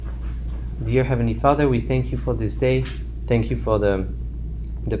Dear Heavenly Father, we thank you for this day. Thank you for the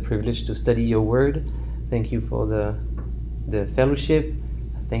privilege to study your word. Thank you for the fellowship.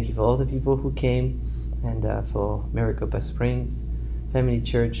 Thank you for all the people who came, and for Maricopa Springs Family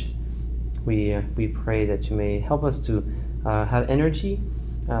Church. We pray that you may help us to have energy,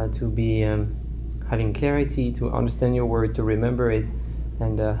 to be having clarity, to understand your word, to remember it,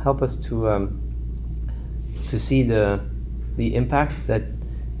 and help us to see the impact that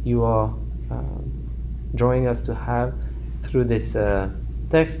you are drawing us to have through this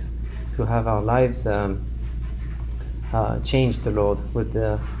text, to have our lives changed, the Lord, with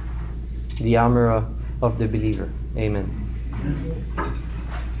the armor of the believer. Amen.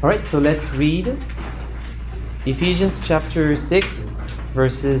 All right, so let's read Ephesians chapter 6,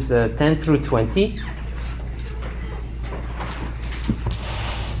 verses 10 through 20.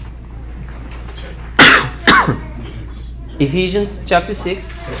 Ephesians chapter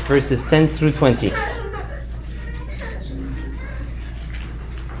 6, verses 10 through 20.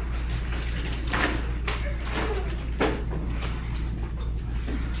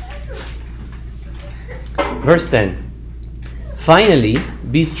 Verse 10. Finally,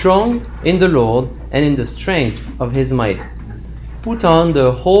 be strong in the Lord and in the strength of his might. Put on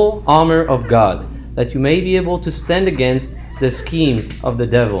the whole armor of God, that you may be able to stand against the schemes of the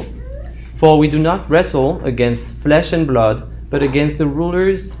devil. For we do not wrestle against flesh and blood, but against the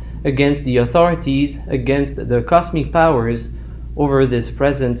rulers, against the authorities, against the cosmic powers over this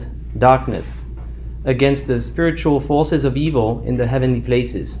present darkness, against the spiritual forces of evil in the heavenly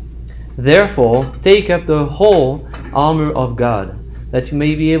places. Therefore, take up the whole armor of God, that you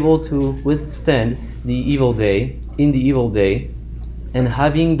may be able to withstand in the evil day, and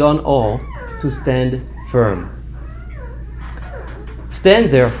having done all, to stand firm.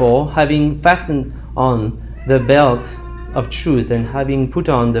 Stand therefore, having fastened on the belt of truth, and having put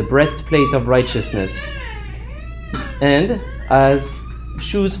on the breastplate of righteousness, and as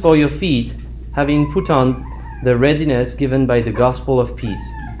shoes for your feet, having put on the readiness given by the gospel of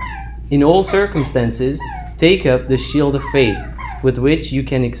peace. In all circumstances, take up the shield of faith, with which you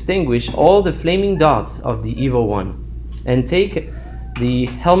can extinguish all the flaming darts of the evil one, and take the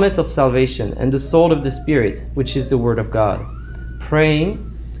helmet of salvation and the sword of the Spirit, which is the word of God, praying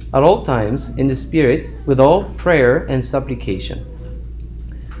at all times in the Spirit with all prayer and supplication.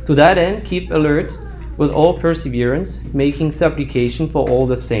 To that end, keep alert with all perseverance, making supplication for all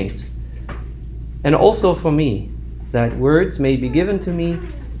the saints, and also for me, that words may be given to me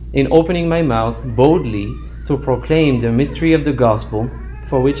in opening my mouth boldly to proclaim the mystery of the gospel,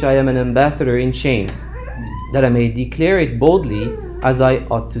 for which I am an ambassador in chains, that I may declare it boldly as I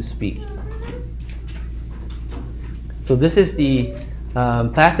ought to speak. So this is the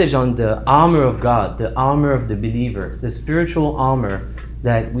passage on the armor of God, the armor of the believer, the spiritual armor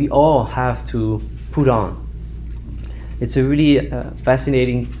that we all have to put on. It's a really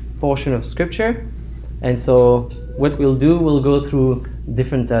fascinating portion of Scripture, and so what we'll do, we'll go through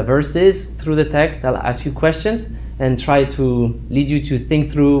different verses through the text. I'll ask you questions and try to lead you to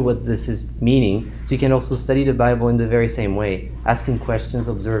think through what this is meaning, so you can also study the Bible in the very same way, asking questions,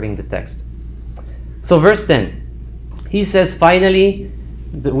 observing the text. So verse 10, he says, finally,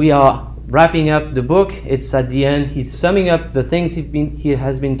 we are wrapping up the book. It's at the end. He's summing up the things he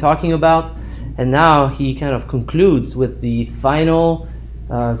has been talking about, and now he kind of concludes with the final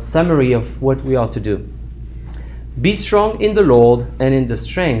summary of what we are to do. Be strong in the Lord and in the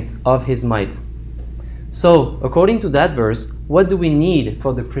strength of his might. So, according to that verse, what do we need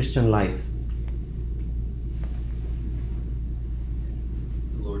for the Christian life?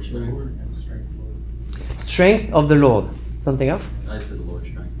 The Lord's strength. Strength of the Lord. Something else? I said the Lord's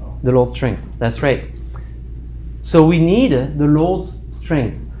strength. The Lord's strength. That's right. So we need the Lord's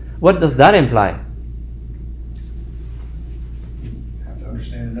strength. What does that imply? You have to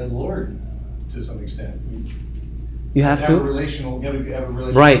understand and know the Lord to some extent. You have to have a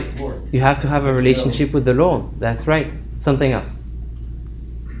relationship right. with the Lord. You have to have a relationship with the Lord. That's right. Something else.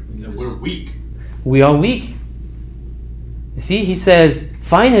 We're weak. We are weak. See, he says,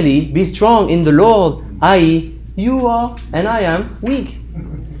 finally, be strong in the Lord, i.e., you are and I am weak.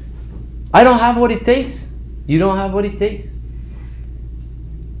 I don't have what it takes. You don't have what it takes.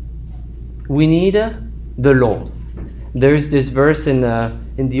 We need the Lord. There's this verse in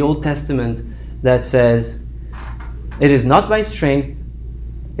the Old Testament that says, it is not by strength,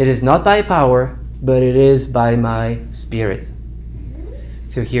 it is not by power, but it is by my Spirit.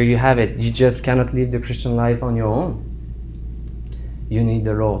 So here you have it. You just cannot live the Christian life on your own. You need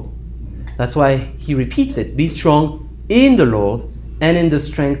the Lord. That's why he repeats it. Be strong in the Lord and in the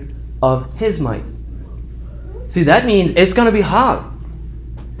strength of his might. See, that means it's going to be hard.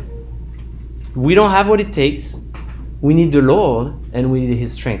 We don't have what it takes. We need the Lord and we need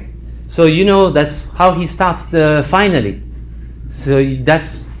His strength. So that's how He starts the finally. So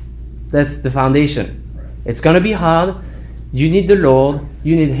that's the foundation. It's going to be hard. You need the Lord.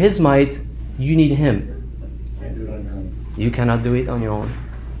 You need His might. You need Him. Can't do it on your own. You cannot do it on your own.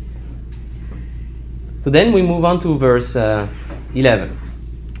 So then we move on to verse 11.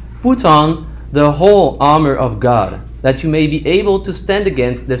 Put on the whole armor of God, that you may be able to stand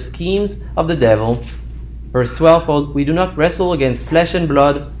against the schemes of the devil. Verse 12, for we do not wrestle against flesh and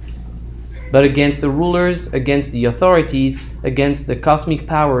blood, but against the rulers, against the authorities, against the cosmic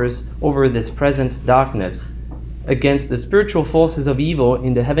powers over this present darkness, against the spiritual forces of evil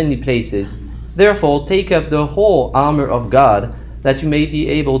in the heavenly places. Therefore, take up the whole armor of God, that you may be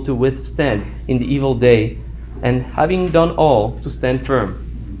able to withstand in the evil day, and having done all, to stand firm.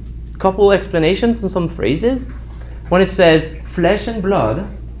 Couple explanations and some phrases. When it says flesh and blood,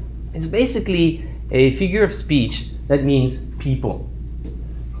 it's basically a figure of speech that means people.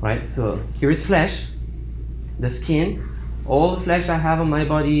 Right? So here is flesh, the skin, all the flesh I have on my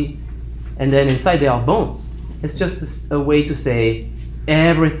body, and then inside there are bones. It's just a way to say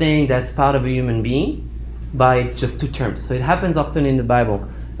everything that's part of a human being by just two terms. So it happens often in the Bible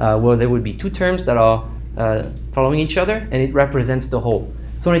where there would be two terms that are following each other, and it represents the whole.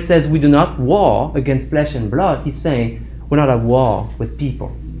 So when it says we do not war against flesh and blood, he's saying we're not at war with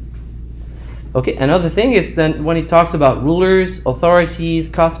people. Okay, another thing is then when he talks about rulers, authorities,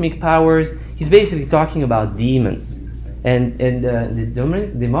 cosmic powers, he's basically talking about demons. And in the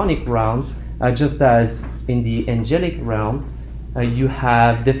demonic realm, just as in the angelic realm, you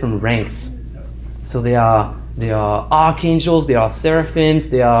have different ranks. So they are archangels, they are seraphims,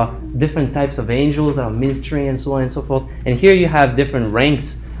 they are different types of angels that are ministering and so on and so forth. And here you have different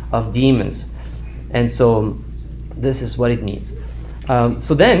ranks of demons. And so this is what it means.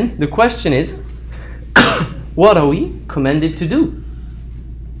 So then the question is, what are we commanded to do?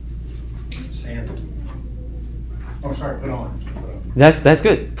 Stand. Oh, sorry, put on. That's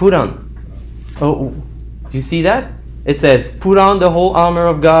good. Put on. Oh, you see that? It says, put on the whole armor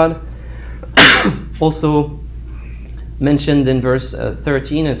of God. Also mentioned in verse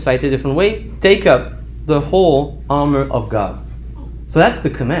 13 in a slightly different way, take up the whole armor of God. So that's the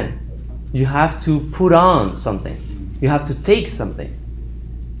command. You have to put on something. You have to take something.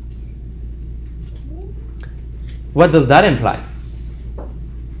 What does that imply?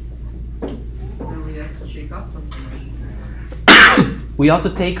 Then we have to shake off something. We ought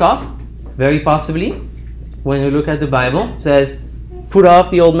to take off, very possibly. When you look at the Bible, it says, put off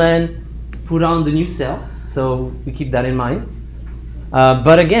the old man, put on the new self. So we keep that in mind.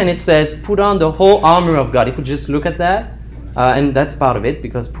 But again, it says, put on the whole armor of God. If we just look at that, and that's part of it,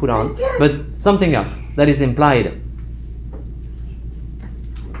 because put on, but something else that is implied.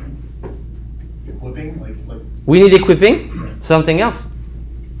 Equipping, like We need equipping, something else.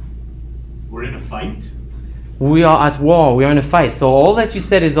 We're in a fight. We are at war, we are in a fight. So all that you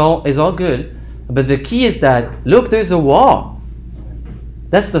said is all good, but the key is that, look, there's a war.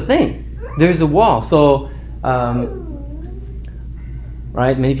 That's the thing. There's a war. So,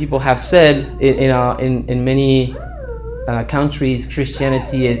 right, many people have said in many countries,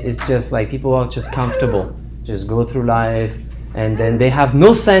 Christianity is just like people are just comfortable, just go through life, and then they have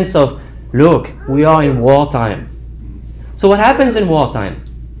no sense of, look, we are in wartime. So what happens in wartime?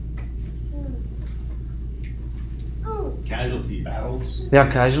 Casualties. battles. There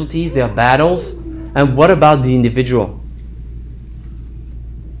are casualties, there are battles. And what about the individual?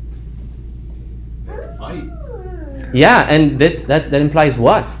 Fight. Yeah, and that implies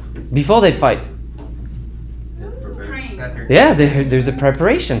what? Before they fight. Training. That they're, Yeah, there's a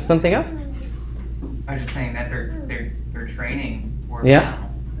preparation. Something else? I was just saying that they're training for Yeah. battle.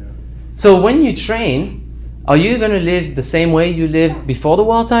 So when you train, are you going to live the same way you lived before the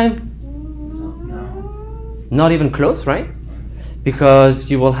wartime? No. Not even close, right?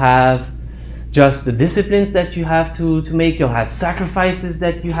 Because you will have just the disciplines that you have to make. You'll have sacrifices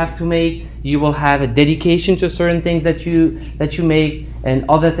that you have to make. You will have a dedication to certain things that you make, and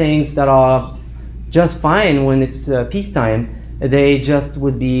other things that are just fine when it's peacetime. They just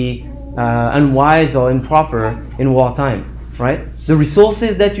would be unwise or improper in wartime, right? The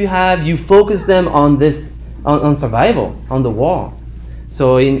resources that you have, you focus them on this, on survival, on the war.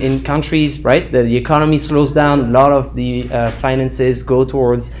 So in countries, right, the economy slows down. A lot of the finances go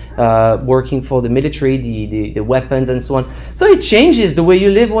towards working for the military, the weapons and so on. So it changes the way you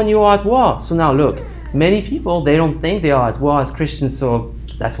live when you are at war. So now look, many people, they don't think they are at war as Christians, so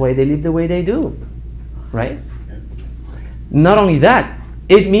that's why they live the way they do, right? Not only that,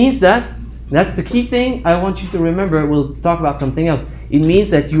 it means that, that's the key thing I want you to remember. We'll talk about something else. It means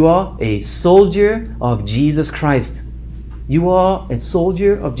that you are a soldier of Jesus Christ. You are a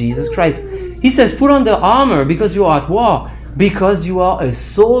soldier of Jesus Christ. He says, put on the armor because you are at war, because you are a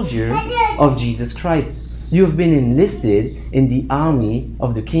soldier of Jesus Christ. You have been enlisted in the army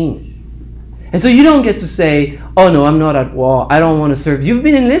of the King. And so you don't get to say, oh no, I'm not at war, I don't want to serve. You've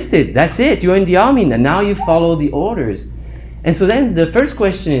been enlisted, that's it, you're in the army, and now you follow the orders. And so then the first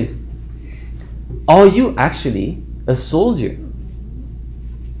question is, are you actually a soldier?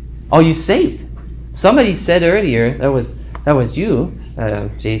 Are you saved? Somebody said earlier, that was you,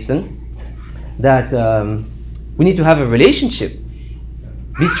 Jason, that we need to have a relationship.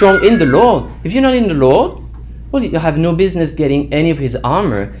 Be strong in the Lord. If you're not in the Lord, well, you have no business getting any of his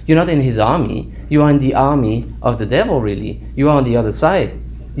armor. You're not in his army. You are in the army of the devil, really. You are on the other side.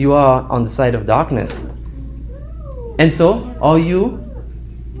 You are on the side of darkness. And so, are you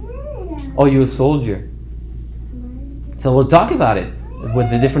a soldier? So we'll talk about it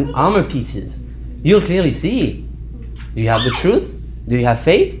with the different armor pieces. You'll clearly see. Do you have the truth? Do you have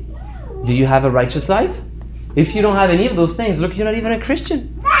faith? Do you have a righteous life? If you don't have any of those things, look, you're not even a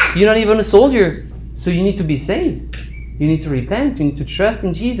Christian. You're not even a soldier. So you need to be saved. You need to repent. You need to trust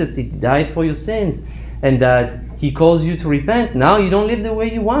in Jesus. He died for your sins. And that he calls you to repent. Now you don't live the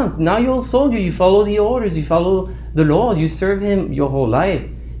way you want. Now you're a soldier. You follow the orders. You follow the Lord. You serve him your whole life.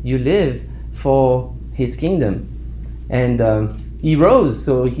 You live for his kingdom. And he rose,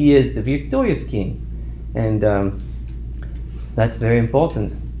 so he is the victorious king. And that's very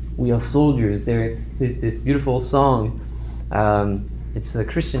important. We are soldiers. There is this beautiful song. It's a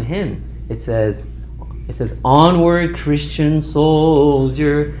Christian hymn. It says, onward Christian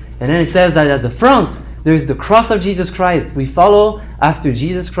soldier. And then it says that at the front, there's the cross of Jesus Christ. We follow after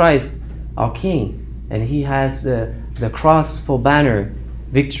Jesus Christ, our King. And he has the cross for banner,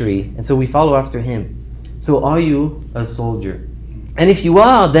 victory. And so we follow after him. So are you a soldier? And if you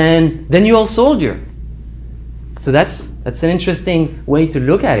are, then you're a soldier. So that's an interesting way to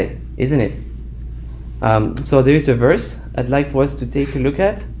look at it, isn't it? So there's a verse I'd like for us to take a look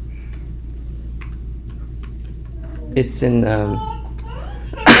at. It's in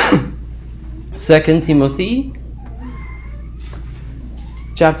 2 Timothy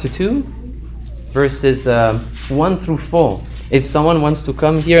chapter 2, verses 1 through 4. If someone wants to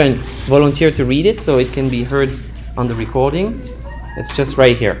come here and volunteer to read it so it can be heard on the recording, it's just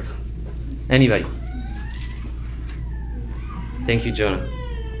right here. Anybody? Thank you, Jonah.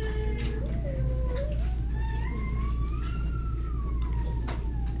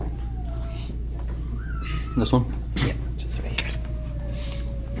 This one? Yeah, just right here.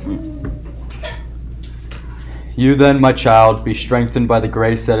 You then, my child, be strengthened by the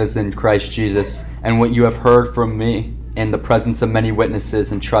grace that is in Christ Jesus, and what you have heard from me in the presence of many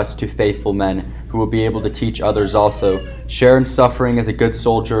witnesses, entrust to faithful men who will be able to teach others also. Share in suffering as a good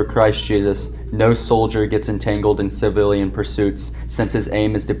soldier of Christ Jesus. No soldier gets entangled in civilian pursuits, since his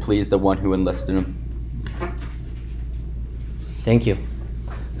aim is to please the one who enlisted him. Thank you.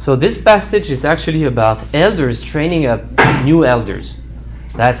 So this passage is actually about elders training up new elders.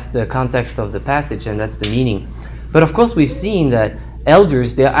 That's the context of the passage, and that's the meaning. But of course, we've seen that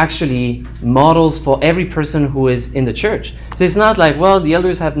elders, they're actually models for every person who is in the church. So it's not like, well, the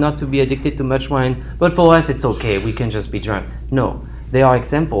elders have not to be addicted to much wine, but for us it's okay, we can just be drunk. No, they are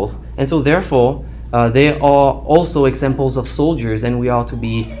examples. And so therefore, they are also examples of soldiers, and we are to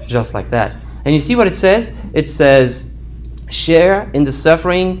be just like that. And you see what it says? It says, share in the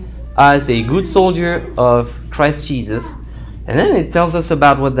suffering as a good soldier of Christ Jesus. And then it tells us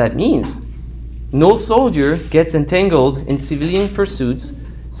about what that means. No soldier gets entangled in civilian pursuits,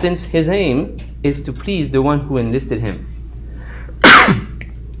 since his aim is to please the one who enlisted him.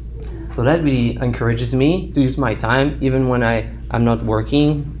 So that really encourages me to use my time, even when I'm not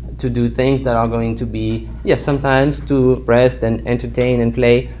working, to do things that are going to be, yes, sometimes to rest and entertain and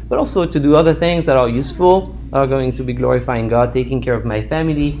play, but also to do other things that are useful, are going to be glorifying God, taking care of my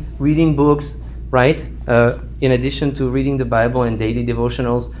family, reading books, right? In addition to reading the Bible and daily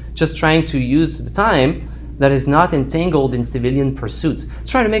devotionals, just trying to use the time that is not entangled in civilian pursuits.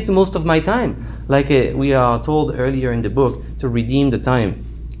 Trying to make the most of my time, like we are told earlier in the book, to redeem the time.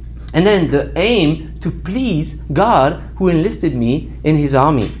 And then the aim to please God who enlisted me in his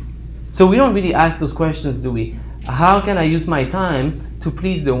army. So we don't really ask those questions, do we? How can I use my time to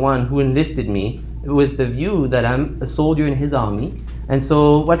please the one who enlisted me, with the view that I'm a soldier in his army? And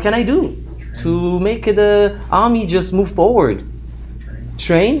so what can I do to make the army just move forward?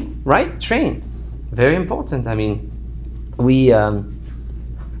 Train, right? Train. Very important. I mean,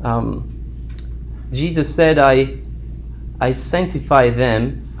 Jesus said, I sanctify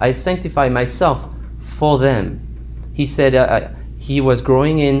them, I sanctify myself for them. He said, he was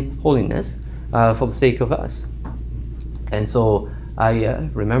growing in holiness for the sake of us. And so I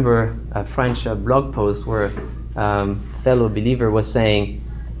remember a French blog post where fellow believer was saying,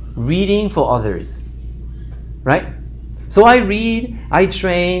 reading for others, right? So I read, I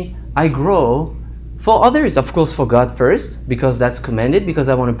train, I grow for others, of course for God first, because that's commanded, because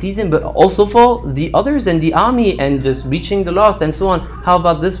I want to please Him, but also for the others and the army and just reaching the lost and so on. How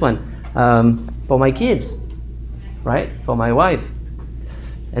about this one? For my kids, right? For my wife.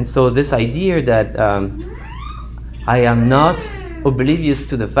 And so this idea that I am not oblivious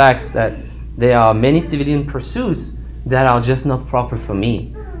to the facts that there are many civilian pursuits that are just not proper for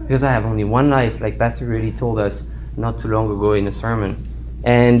me, because I have only one life, like Pastor really told us not too long ago in a sermon.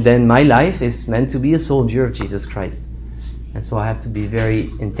 And then my life is meant to be a soldier of Jesus Christ. And so I have to be very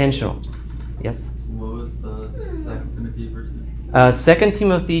intentional. Yes? What was the 2 Timothy verse? 2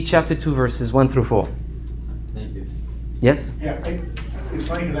 Timothy chapter 2 verses 1 through 4. Thank you. Yes? Yeah, it's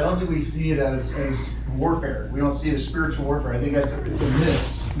funny because I don't think we see it as warfare. We don't see it as spiritual warfare. I think it's a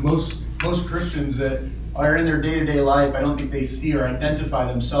miss. Most Christians that are in their day-to-day life, I don't think they see or identify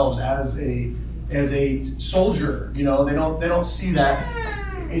themselves as a soldier. You know, they don't see that.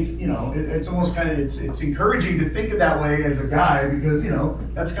 It's, you know, it's almost kind of, it's encouraging to think of that way as a guy, because, you know,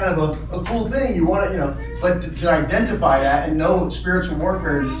 that's kind of a cool thing. You want to, you know, but to identify that and know spiritual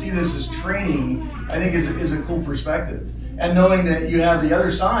warfare and to see this as training, I think is a cool perspective. And knowing that you have the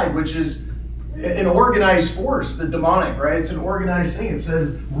other side, which is an organized force, the demonic, right? It's an organized thing. It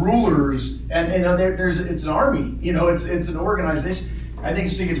says rulers, and you know, it's an army. You know, it's an organization. I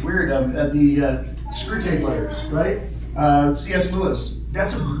think it's weird. The Screwtape letters, right? C.S. Lewis.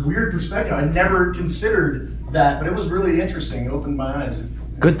 That's a weird perspective. I never considered that, but it was really interesting. It opened my eyes.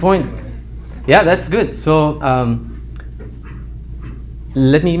 Good point. Yeah, that's good. So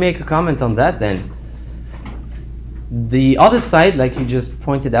let me make a comment on that then. The other side, like you just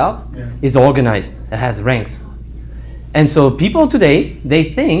pointed out, is organized. It has ranks. And so people today,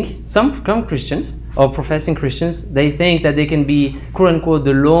 they think, some Christians or professing Christians, they think that they can be, quote unquote,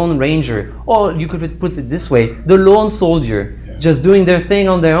 the lone ranger, or you could put it this way, the lone soldier, just doing their thing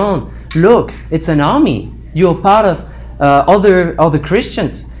on their own. Look, it's an army. You're part of other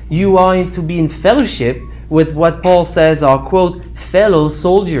Christians. You are to be in fellowship with what Paul says are, quote, fellow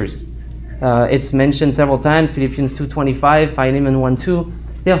soldiers. It's mentioned several times, Philippians 2:25, Philemon 1:2.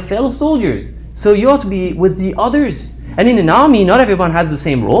 They are fellow soldiers. So you ought to be with the others. And in an army, not everyone has the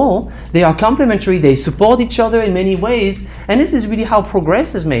same role. They are complementary. They support each other in many ways. And this is really how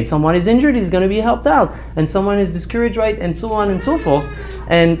progress is made. Someone is injured, he's going to be helped out. And someone is discouraged, right? And so on and so forth.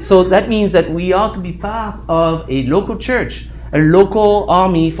 And so that means that we are to be part of a local church, a local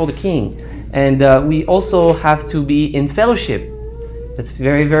army for the King. And we also have to be in fellowship. That's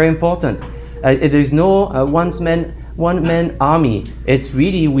very, very important. There's no one-man army. It's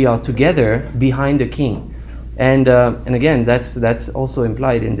really we are together behind the King. And again, that's also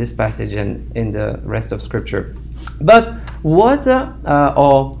implied in this passage and in the rest of Scripture. But what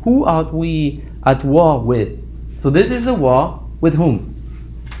or who are we at war with? So this is a war with whom?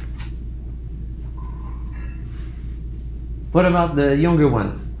 What about the younger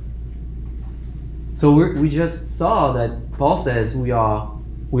ones? So we just saw that Paul says we are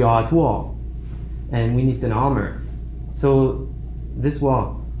at war, and we need an armor. So this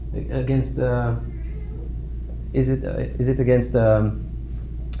war against is it against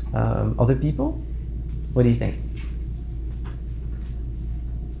other people? What do you think?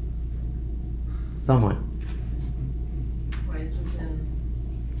 Someone. Well, it's written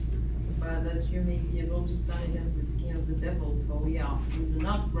that you may be able to stand against the skin of the devil, for we do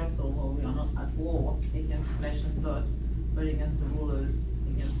not wrestle, or we are not at war against flesh and blood, but against the rulers,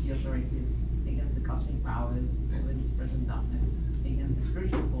 against the authorities, against the cosmic powers over this present darkness, against the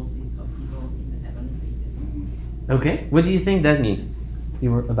spiritual forces of evil in the heavenly places. Okay, what do you think that means?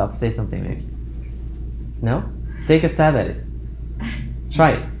 You were about to say something, maybe. No? Take a stab at it.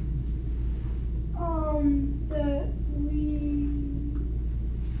 Try it. That we...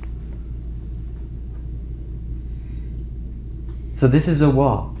 So this is a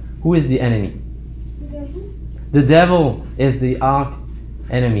war. Who is the enemy? The devil? The devil is the arch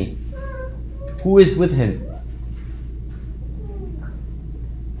enemy. Who is with him?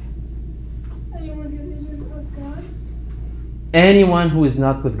 Anyone who isn't of God? Anyone who is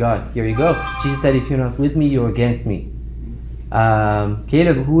not with God. Here you go. Jesus said, if you're not with me, you're against me.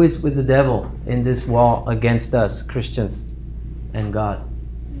 Caleb, who is with the devil in this war against us, Christians, and God?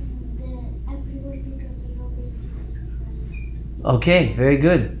 Everyone who doesn't know Jesus Christ. Okay, very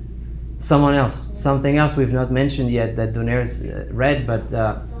good. Someone else. Something else we've not mentioned yet that Donair's read, but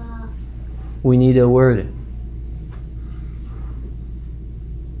we need a word.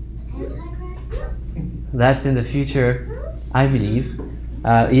 That's in the future, I believe.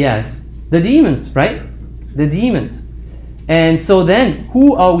 Yes. The demons, right? The demons. And so then,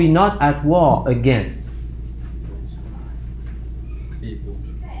 who are we not at war against?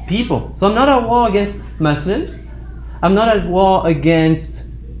 People. So I'm not at war against Muslims. I'm not at war against,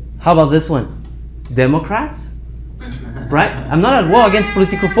 how about this one? Democrats? Right? I'm not at war against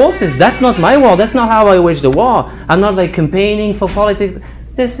political forces. That's not my war. That's not how I wage the war. I'm not like campaigning for politics.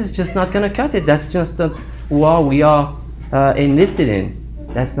 This is just not going to cut it. That's just the war we are enlisted in.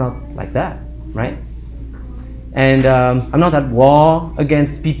 That's not like that, right? And I'm not at war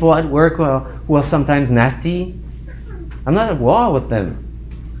against people at work who are sometimes nasty. I'm not at war with them.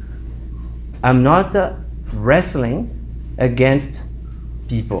 I'm not wrestling against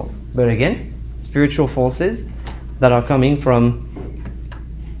people, but against spiritual forces that are coming from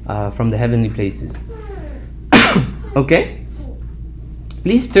the heavenly places. Okay?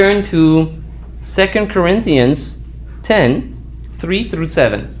 Please turn to 2 Corinthians 10, 3 through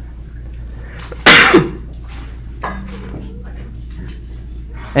 7.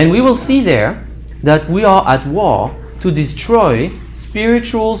 And we will see there that we are at war to destroy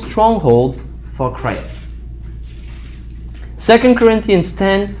spiritual strongholds for Christ. 2 Corinthians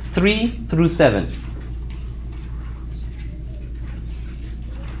 10, 3 through 7.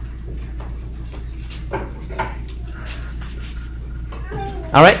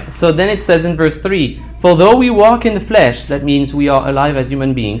 Alright, so then it says in verse 3, "For though we walk in the flesh," that means we are alive as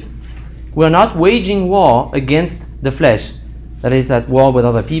human beings, "we are not waging war against the flesh," that is, at war with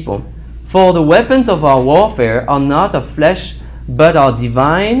other people. "For the weapons of our warfare are not of flesh, but are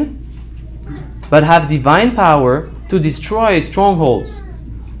divine, but have divine power to destroy strongholds.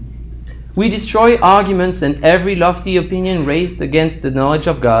 We destroy arguments and every lofty opinion raised against the knowledge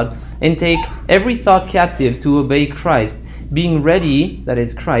of God, and take every thought captive to obey Christ, being ready," that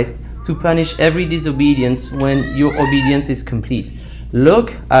is Christ, "to punish every disobedience when your obedience is complete.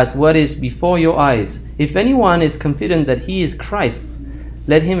 Look at what is before your eyes. If anyone is confident that he is Christ's,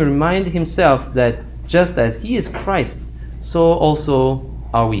 let him remind himself that just as he is Christ's, so also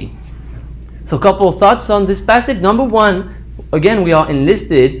are we." So a couple of thoughts on this passage. Number one, again, we are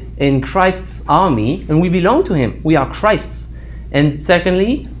enlisted in Christ's army and we belong to him. We are Christ's. And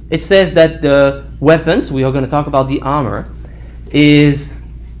secondly, it says that the weapons, we are going to talk about the armor, is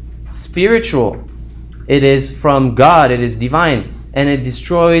spiritual. It is from God, it is divine, and it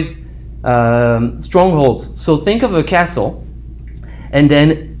destroys strongholds. So think of a castle and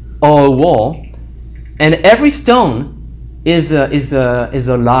then or a wall, and every stone is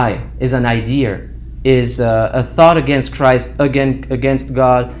a lie, is an idea, is a thought against Christ, against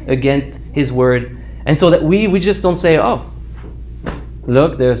God, against his word. And so that we just don't say, "Oh,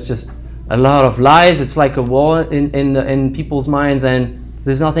 look, there's just a lot of lies. It's like a wall in people's minds, and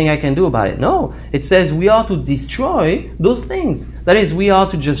there's nothing I can do about it." No, it says we are to destroy those things. That is, we are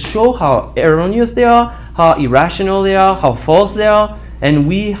to just show how erroneous they are, how irrational they are, how false they are, and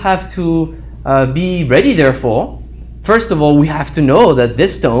we have to be ready, therefore. First of all, we have to know that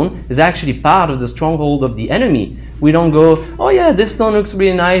this stone is actually part of the stronghold of the enemy. We don't go, "Oh yeah, this stone looks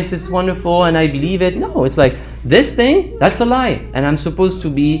really nice, it's wonderful, and I believe it." No, it's like, this thing, that's a lie, and I'm supposed to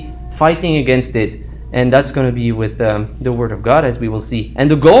be fighting against it. And that's going to be with the Word of God, as we will see. And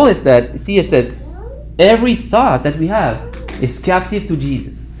the goal is that, see, it says, every thought that we have is captive to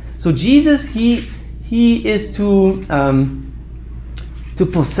Jesus. So Jesus, he is to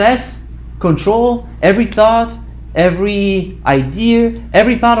possess, control every thought, every idea,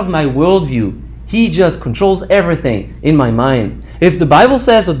 every part of my worldview. He just controls everything in my mind. If the Bible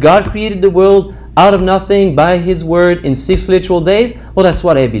says that God created the world out of nothing by his word in 6 literal days, well, that's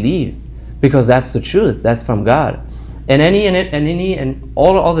what I believe, because that's the truth. That's from God. And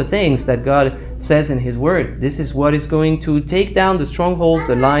all other things that God says in his word, this is what is going to take down the strongholds,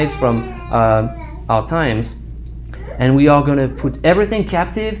 the lies from our times, and we are going to put everything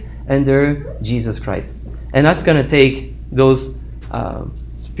captive under Jesus Christ. And that's going to take those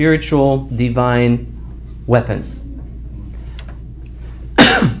spiritual, divine weapons.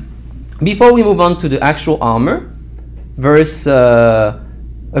 Before we move on to the actual armor, verse,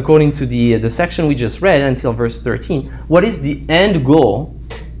 according to the section we just read until verse 13, what is the end goal?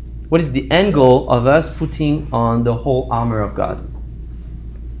 What is the end goal of us putting on the whole armor of God?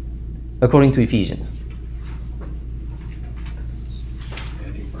 According to Ephesians.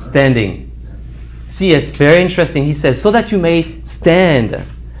 Standing. See, it's very interesting. He says, "So that you may stand."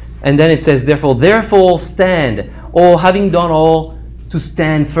 And then it says, therefore stand, or having done all, to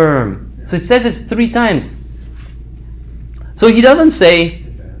stand firm. So it says it 3 times. So he doesn't say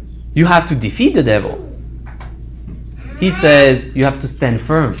you have to defeat the devil. He says you have to stand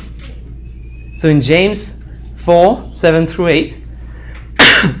firm. So in James 4:7-8,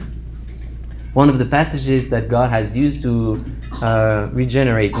 one of the passages that God has used to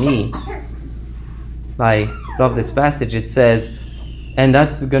regenerate me, I love this passage. It says, and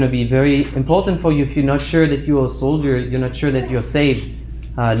that's going to be very important for you if you're not sure that you're a soldier, you're not sure that you're saved.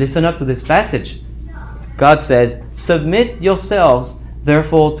 Listen up to this passage. God says, submit yourselves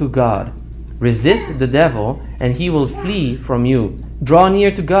therefore to God. Resist the devil, and he will flee from you. Draw near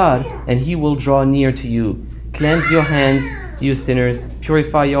to God, and he will draw near to you. Cleanse your hands, you sinners.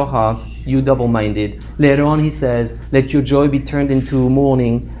 Purify your hearts, you double-minded. Later on he says, let your joy be turned into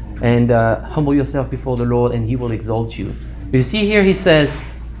mourning, and humble yourself before the Lord, and he will exalt you. You see here he says,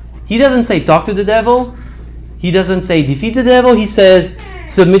 he doesn't say talk to the devil. He doesn't say defeat the devil. He says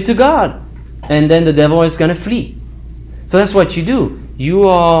submit to God, and then the devil is going to flee. So that's what you do. You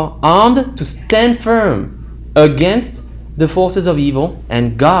are armed to stand firm against the forces of evil,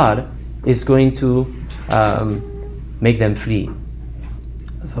 and God is going to make them flee.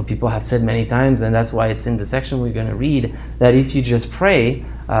 So people have said many times, and that's why it's in the section we're going to read, that if you just pray,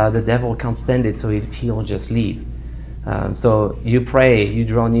 the devil can't stand it, so he'll just leave. So you pray, you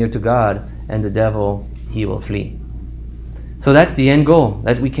draw near to God, and the devil, he will flee. So that's the end goal,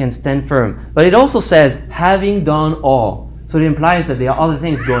 that we can stand firm. But it also says, having done all. So it implies that there are other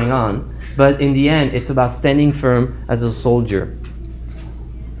things going on, but in the end, it's about standing firm as a soldier.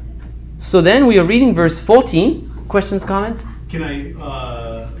 So then we are reading verse 14. Questions, comments? Can I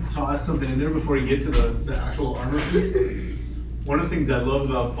toss something in there before you get to the actual armor piece? One of the things I love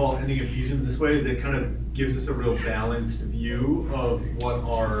about Paul ending Ephesians this way is it kind of gives us a real balanced view of what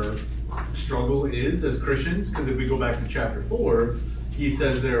our struggle is as Christians. Because if we go back to chapter 4, he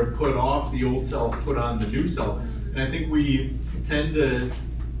says they're put off the old self, put on the new self. And I think we tend to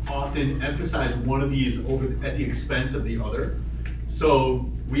often emphasize one of these at the expense of the other. So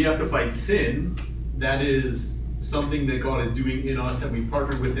we have to fight sin. That is something that God is doing in us, and we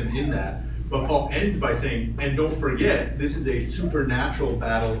partner with him in that. But Paul ends by saying, and don't forget, this is a supernatural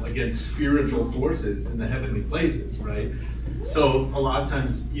battle against spiritual forces in the heavenly places, right? So a lot of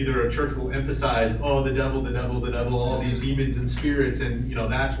times either a church will emphasize, oh, the devil, all these demons and spirits, and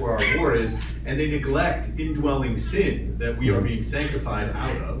that's where our war is, and they neglect indwelling sin that we are being sanctified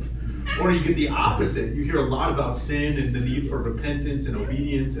out of. Or you get the opposite. You hear a lot about sin and the need for repentance and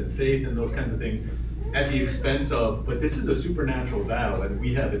obedience and faith and those kinds of things at the expense of, but this is a supernatural battle and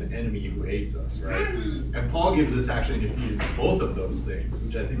we have an enemy who hates us, right? And Paul gives us actually in Ephesians both of those things,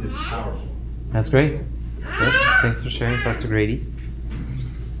 which I think is powerful. That's great. Good. Thanks for sharing, Pastor Grady.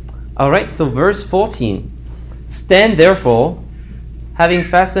 All right, so verse 14. Stand therefore, having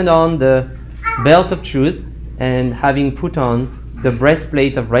fastened on the belt of truth, and having put on the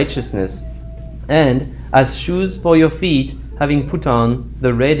breastplate of righteousness, and as shoes for your feet, having put on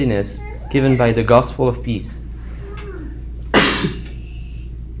the readiness given by the gospel of peace.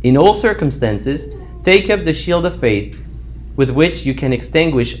 In all circumstances, take up the shield of faith, with which you can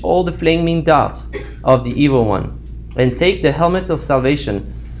extinguish all the flaming darts of the evil one, and take the helmet of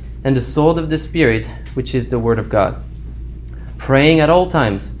salvation and the sword of the Spirit, which is the word of God, praying at all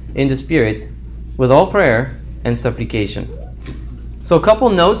times in the Spirit with all prayer and supplication. So a couple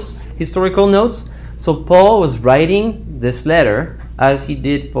notes, historical notes. So Paul was writing this letter, as he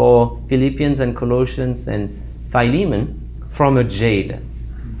did for Philippians and Colossians and Philemon, from a jail.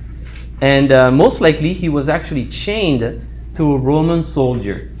 And most likely he was actually chained to a Roman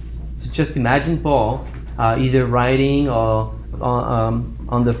soldier. So just imagine Paul either writing or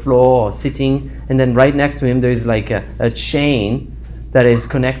on the floor or sitting, and then right next to him there is like a chain that is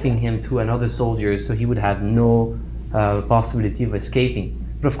connecting him to another soldier, so he would have no possibility of escaping.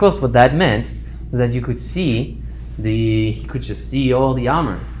 But of course what that meant is that you could see he could just see all the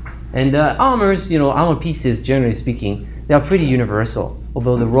armor. And armors, armor pieces, generally speaking, they are pretty universal.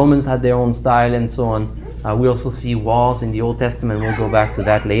 Although the Romans had their own style and so on, we also see walls in the Old Testament. We'll go back to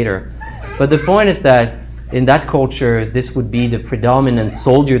that later. But the point is that in that culture, this would be the predominant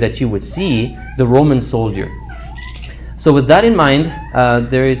soldier that you would see, the Roman soldier. So with that in mind,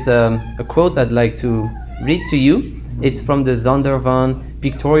 there is a quote I'd like to read to you. It's from the Zondervan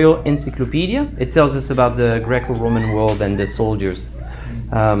Pictorial Encyclopedia. It tells us about the Greco-Roman world and the soldiers,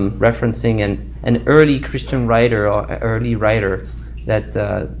 referencing an early Christian writer or early writer that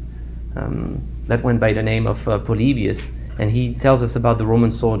went by the name of Polybius, and he tells us about the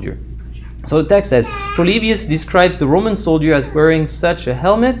Roman soldier. So the text says, Polybius describes the Roman soldier as wearing such a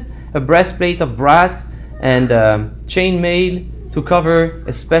helmet, a breastplate of brass, and chainmail to cover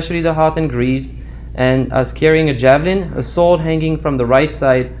especially the heart and greaves, and as carrying a javelin, a sword hanging from the right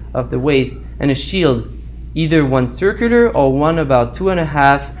side of the waist, and a shield, either one circular or one about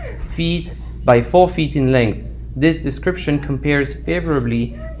 2.5 feet by 4 feet in length. This description compares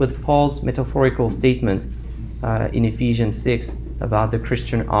favorably with Paul's metaphorical statement in Ephesians 6 about the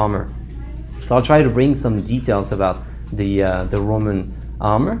Christian armor. So I'll try to bring some details about the Roman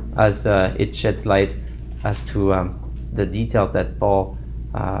armor as it sheds light as to the details that Paul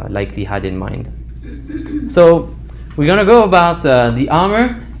likely had in mind. So we're going to go about the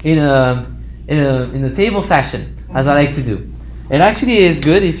armor in a table fashion, as I like to do. It actually is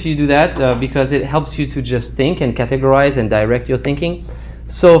good if you do that because it helps you to just think and categorize and direct your thinking.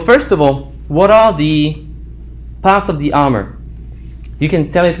 So first of all, what are the parts of the armor? You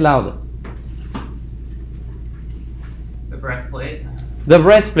can tell it louder. The breastplate. The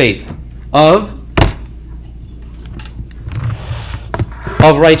breastplate of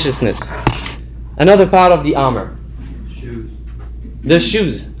righteousness. Another part of the armor. Shoes. The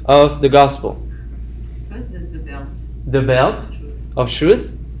shoes of the gospel. What is the belt? The belt of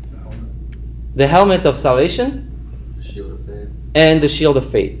truth. The helmet of salvation. The shield of faith. And the shield of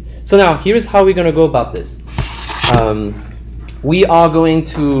faith. So now, here's how we're going to go about this. We are going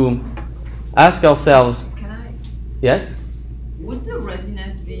to ask ourselves, Can I? yes? Would the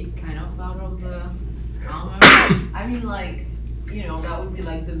readiness be kind of part of the armor? I mean, like, that would be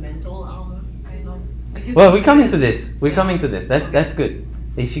like the mental armor, kind of. Because Well, it we're coming to says- this. We're coming to this. That's good.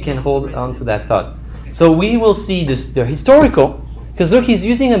 If you can hold on to that thought. So we will see the historical, because look, he's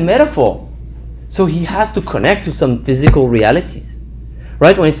using a metaphor. So he has to connect to some physical realities.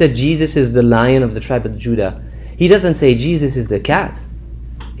 Right? When it said Jesus is the lion of the tribe of Judah, he doesn't say Jesus is the cat.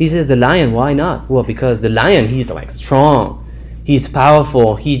 He says the lion. Why not? Well, because the lion, he's like strong. He's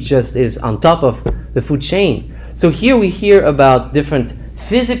powerful. He just is on top of the food chain. So here we hear about different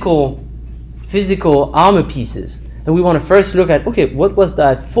physical armor pieces. And we want to first look at, okay, what was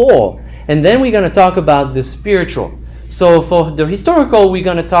that for? And then we're going to talk about the spiritual. So for the historical, we're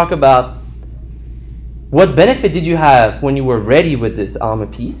going to talk about what benefit did you have when you were ready with this armor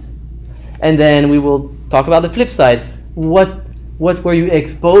piece? And then we will talk about the flip side. What were you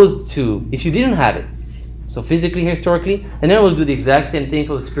exposed to if you didn't have it? So physically, historically, and then we'll do the exact same thing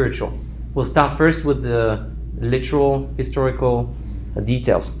for the spiritual. We'll start first with the literal, historical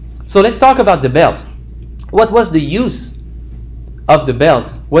details. So let's talk about the belt. What was the use of the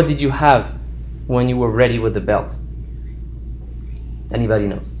belt? What did you have when you were ready with the belt? Anybody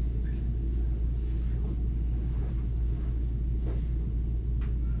knows?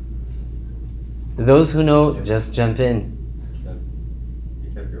 Those who know, just jump in.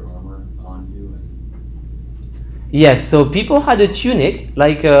 You kept your armor on you and Yes, so people had a tunic,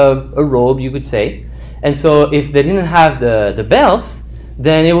 like a robe, you could say. And so if they didn't have the belt,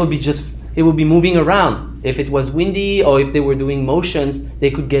 then it would be moving around. If it was windy or if they were doing motions,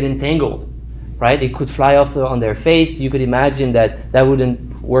 they could get entangled, right? They could fly off on their face. You could imagine that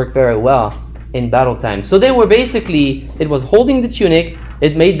wouldn't work very well in battle time. So they were basically, it was holding the tunic.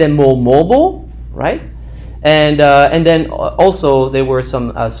 It made them more mobile, right? And then also there were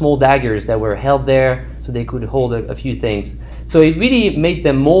some small daggers that were held there so they could hold a few things. So it really made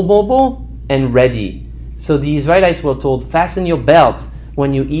them more mobile and ready. So the Israelites were told, fasten your belt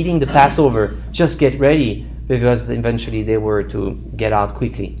when you're eating the Passover. Just get ready, because eventually they were to get out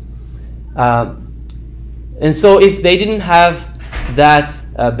quickly. And so if they didn't have that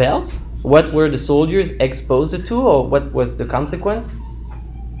belt, what were the soldiers exposed to, or what was the consequence?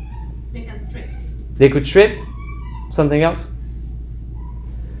 They can trip. They could trip. Something else?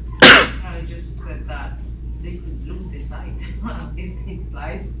 I just said that they could lose their sight if it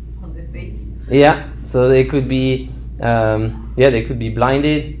flies on their face. Yeah. So they could be, they could be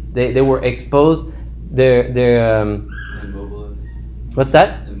blinded. They were exposed. They're immobilized. what's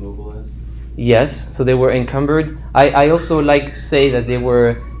that? Immobilized. Yes. So they were encumbered. I also like to say that they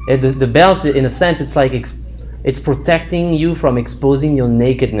were the belt. In a sense, it's like it's protecting you from exposing your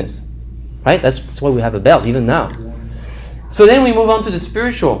nakedness. Right? That's why we have a belt even now. So then we move on to the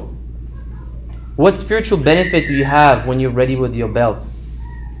spiritual. What spiritual benefit do you have when you're ready with your belt?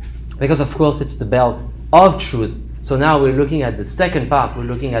 Because of course it's the belt of truth. So now we're looking at the second part. We're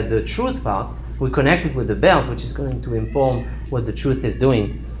looking at the truth part. We connect it with the belt, which is going to inform what the truth is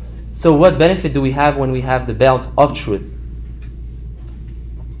doing. So what benefit do we have when we have the belt of truth?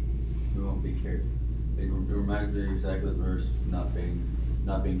 We won't be carried. It reminds me exactly the verse, not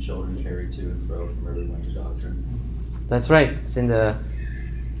being children carried to and fro from every wind of doctrine. That's right. It's in the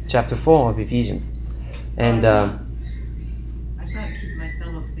chapter 4 of Ephesians. And I can't keep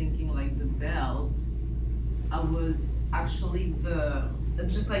myself of thinking like the belt. I was actually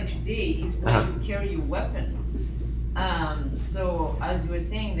just like today is where you carry your weapon. So as you were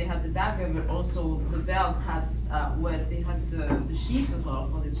saying, they had the dagger, but also the belt had where they had the sheaths as well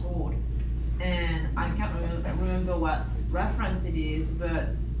for the sword. and I can't remember what reference it is, but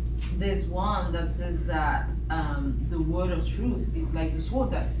there's one that says that the word of truth is like the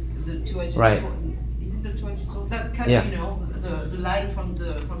sword, that the two-edged Right. sword. Is it the two-edged sword that cuts, Yeah. the light from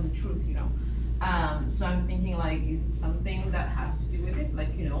the truth, So I'm thinking, like, is it something that has to do with it? Like,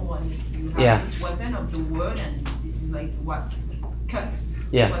 when you have Yeah. this weapon of the word, and this is like what cuts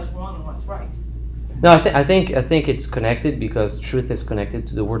Yeah. what's wrong and what's right. No, I think it's connected because truth is connected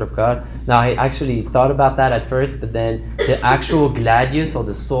to the Word of God. Now, I actually thought about that at first, but then the actual gladius or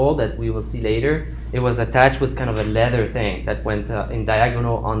the sword that we will see later, it was attached with kind of a leather thing that went in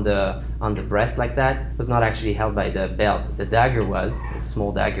diagonal on the breast like that. It was not actually held by the belt. The dagger was a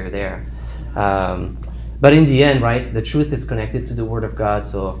small dagger there. But in the end, right, the truth is connected to the Word of God,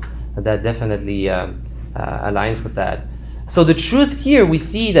 so that definitely aligns with that. So the truth here, we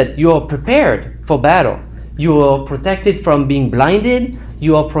see that you are prepared for battle. You are protected from being blinded.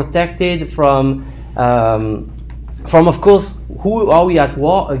 You are protected from of course, who are we at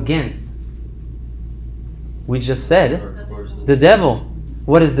war against? We just said Of course, the devil.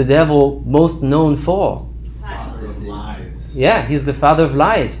 What is the devil most known for? Lies. Yeah, he's the father of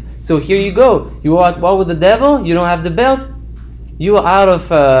lies. So here you go. You are at war with the devil. You don't have the belt. You are out of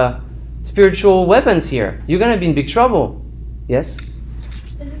spiritual weapons here. You're going to be in big trouble. Yes?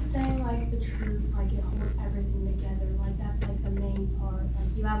 Is it saying like the truth, like it holds everything together? Like that's like the main part.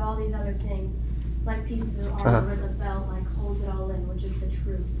 Like you have all these other things, like pieces of armor, the belt, like holds it all in, which is the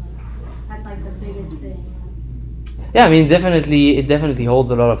truth. Like that's like the biggest thing. Yeah, I mean, it definitely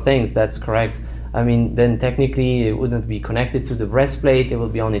holds a lot of things. That's correct. I mean, then technically it wouldn't be connected to the breastplate. It will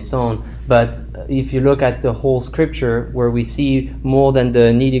be on its own. But if you look at the whole scripture, where we see more than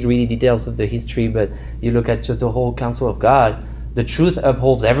the nitty-gritty details of the history, but you look at just the whole counsel of God, the truth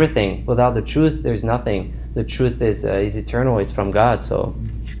upholds everything. Without the truth, there's nothing. The truth is eternal. It's from God. So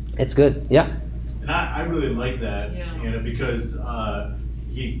it's good. Yeah. And I really like that, Yeah. Anna, because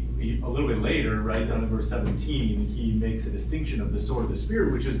he a little bit later, right down in verse 17, he makes a distinction of the sword of the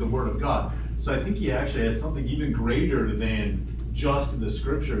Spirit, which is the Word of God. So I think he actually has something even greater than just the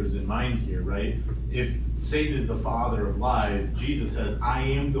scriptures in mind here, right? If Satan is the father of lies, Jesus says, I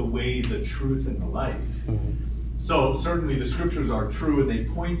am the way, the truth, and the life. Mhm. So certainly the scriptures are true and they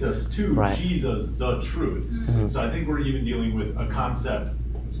point us to Right. Jesus, the truth. Mhm. So I think we're even dealing with a concept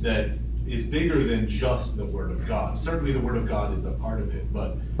that is bigger than just the Word of God. Certainly the Word of God is a part of it,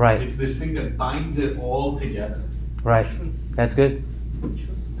 but Right. it's this thing that binds it all together. Right. That's good.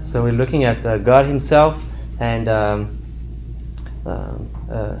 So we're looking at God Himself, and an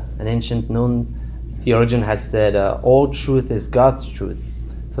ancient known theologian has said, all truth is God's truth.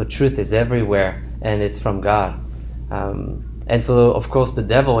 So truth is everywhere, and it's from God. And so, of course, the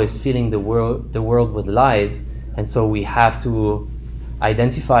devil is filling the world with lies, and so we have to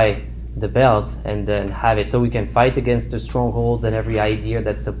identify the belt and then have it, so we can fight against the strongholds and every idea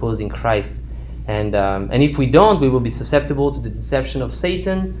that's opposing Christ. And if we don't, we will be susceptible to the deception of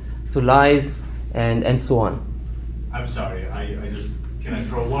Satan, to lies, and so on. I'm sorry, I just, can I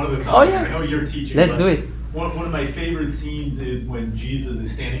throw one other thought? Oh, yeah. I know you're teaching. Let's but do it. One of my favorite scenes is when Jesus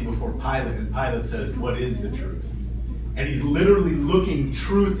is standing before Pilate, and Pilate says, what is the truth? And he's literally looking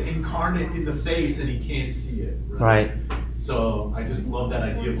truth incarnate in the face, and he can't see it. Right. So I just love that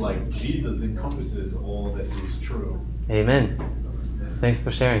idea of like Jesus encompasses all that is true. Amen. Thanks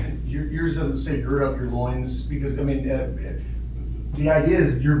for sharing. Yours doesn't say gird up your loins, because I mean, the idea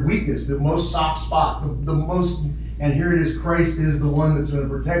is your weakness, the most soft spot, the most, and here it is. Christ is the one that's going to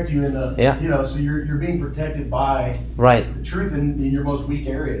protect you in the, Yeah. So you're being protected by Right. the truth in your most weak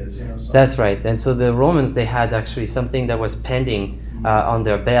areas. So. That's right. And so the Romans, they had actually something that was pending on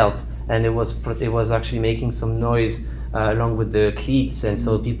their belt, and it was actually making some noise along with the cleats, and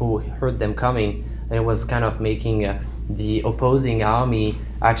so people heard them coming, and it was kind of making the opposing army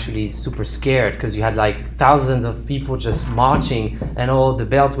actually super scared, because you had like thousands of people just marching, and all the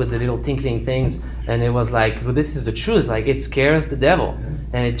belt with the little tinkling things, and it was like, well, this is the truth. Like, it scares the devil,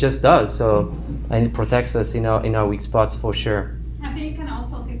 and it just does. So, and it protects us in our weak spots for sure. I think it can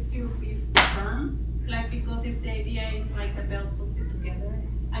also keep you firm, like, because if the idea is like the belt puts it together,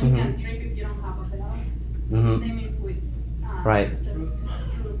 and you can trip if you don't have a belt. So the same is with Right. the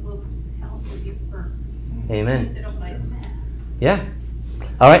truth will help you firm. Amen. Instead of like, Yeah.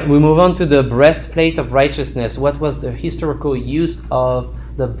 All right, we move on to the breastplate of righteousness. What was the historical use of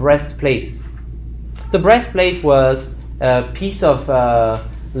the breastplate? The breastplate was a piece of,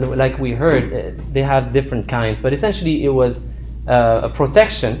 like we heard, they have different kinds, but essentially it was a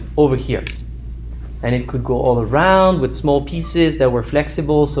protection over here. And it could go all around with small pieces that were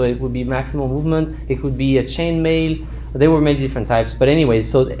flexible, so it would be maximum movement. It could be a chainmail There were many different types, but anyway,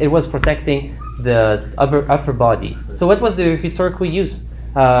 so it was protecting the upper body. So what was the historical use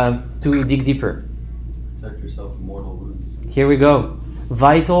to dig deeper? Protect yourself from mortal wounds. Here we go.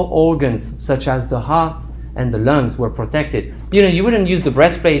 Vital organs such as the heart and the lungs were protected. You wouldn't use the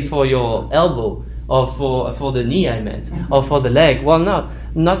breastplate for your elbow or for the knee, I meant, or for the leg. Well,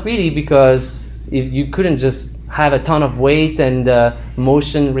 not really, because if you couldn't just have a ton of weight and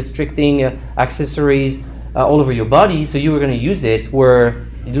motion restricting accessories all over your body, so you were going to use it where,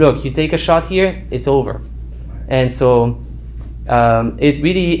 look, you take a shot here, it's over. And so it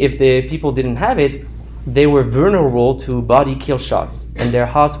really, if the people didn't have it, they were vulnerable to body kill shots and their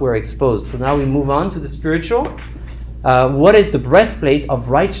hearts were exposed. So now we move on to the spiritual. What is the breastplate of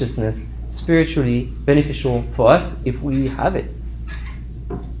righteousness spiritually beneficial for us if we have it?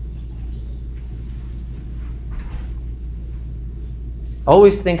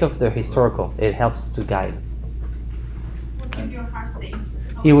 Always think of the historical. It helps to guide. Will keep your heart safe.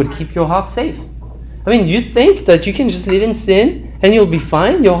 He would keep your heart safe. I mean, you think that you can just live in sin and you'll be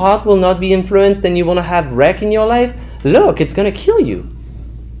fine? Your heart will not be influenced and you want to have wreck in your life? Look, it's going to kill you.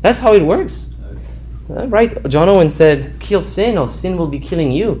 That's how it works. Right? John Owen said, kill sin or sin will be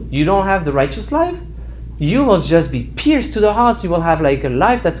killing you. You don't have the righteous life? You will just be pierced to the heart. You will have like a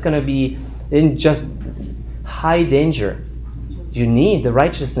life that's going to be in just high danger. You need the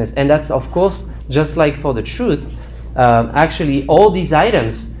righteousness. And that's, of course, just like for the truth. Actually, all these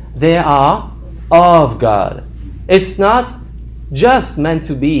items, they are of God. It's not just meant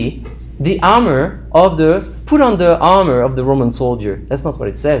to be the armor of put on the armor of the Roman soldier. That's not what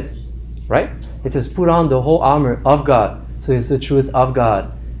it says, right? It says put on the whole armor of God. So it's the truth of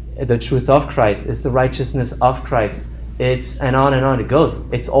God, the truth of Christ. It's the righteousness of Christ. And on it goes.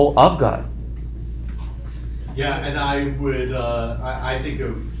 It's all of God. Yeah, and I would, I think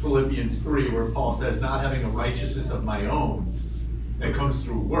of Philippians 3, where Paul says, not having a righteousness of my own that comes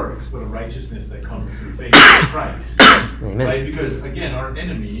through works, but a righteousness that comes through faith in Christ. Amen. Right? Because, again, our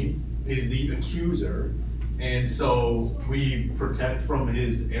enemy is the accuser, and so we protect from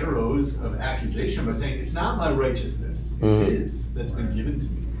his arrows of accusation by saying, it's not my righteousness, it's his that's been given to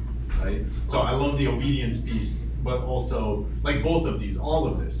me. Right? So I love the obedience piece, but also, like both of these, all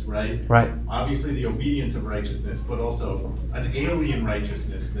of this, right? Right. Obviously the obedience of righteousness, but also an alien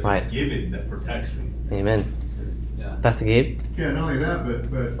righteousness that Right. is given that protects me. Amen. Yeah. Pastor Gabe? Yeah, not only that,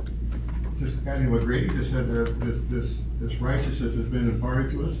 but just adding what Grady just said there, this righteousness has been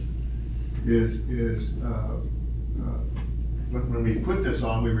imparted to us is when we put this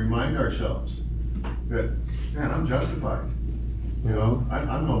on, we remind ourselves that, man, I'm justified. You know,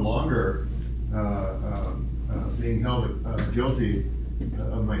 I'm no longer being held guilty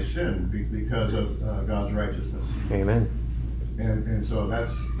of my sin because of God's righteousness. Amen. And so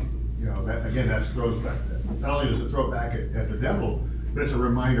that's, that again, that throws back. Not only does it throw it back at the devil, but it's a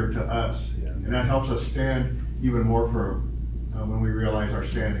reminder to us, and that helps us stand even more firm when we realize our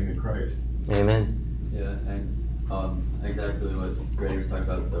standing in Christ. Amen. Yeah, and exactly what Grady was talking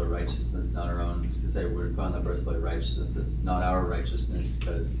about, the righteousness, not our own. To say we're putting on the breastplate of righteousness, it's not our righteousness,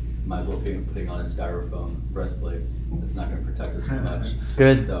 because might as well be putting on a styrofoam breastplate. It's not going to protect us from much.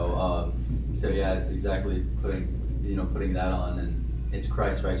 Good. So yeah, it's exactly putting that on, and it's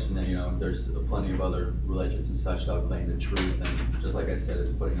Christ's righteousness. There's plenty of other religions and such that'll claim the truth, and just like I said,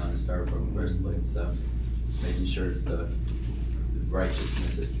 it's putting on a styrofoam breastplate. So making sure it's the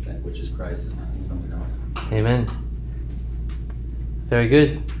righteousness which is Christ and not something else. Amen. Very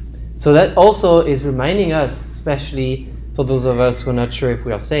good. So that also is reminding us, especially for those of us who are not sure if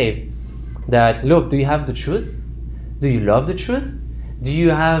we are saved, that look, do you have the truth? Do you love the truth? Do you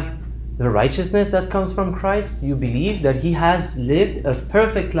have the righteousness that comes from Christ? You believe that He has lived a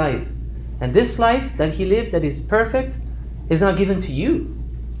perfect life. And this life that He lived that is perfect is not given to you.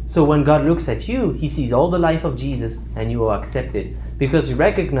 So when God looks at you, He sees all the life of Jesus and you are accepted. Because you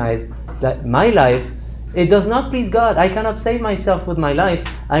recognize that my life, it does not please God. I cannot save myself with my life.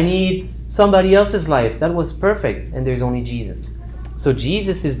 I need somebody else's life. That was perfect, and there's only Jesus. So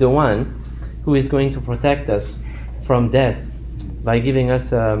Jesus is the one who is going to protect us from death by giving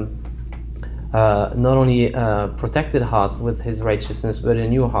us not only a protected heart with His righteousness, but a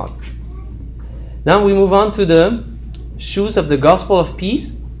new heart. Now we move on to the shoes of the gospel of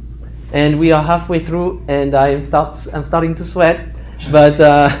peace. And we are halfway through, and I'm starting to sweat, but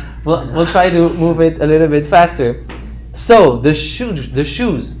we'll try to move it a little bit faster. So the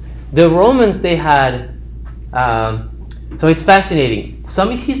shoes. The Romans, they had. So it's fascinating.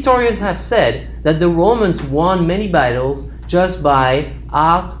 Some historians have said that the Romans won many battles just by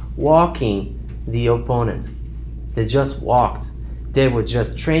out-walking the opponent. They just walked. They were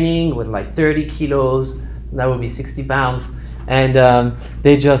just training with like 30 kilos, that would be 60 pounds, and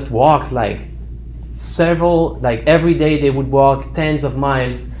they just walked like every day they would walk tens of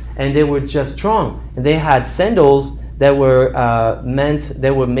miles, and they were just strong. And they had sandals that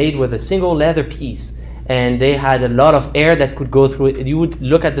were made with a single leather piece, and they had a lot of air that could go through it. You would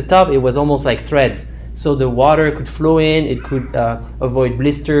look at the top, it was almost like threads. So the water could flow in, it could avoid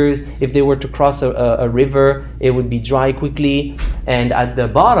blisters. If they were to cross a river, it would be dry quickly. And at the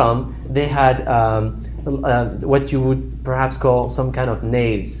bottom, they had what you would perhaps call some kind of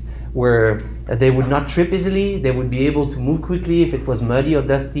nails, where they would not trip easily, they would be able to move quickly. If it was muddy or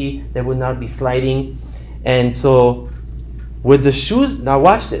dusty, they would not be sliding. And so with the shoes, now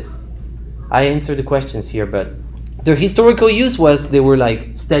watch this. I answer the questions here, but their historical use was they were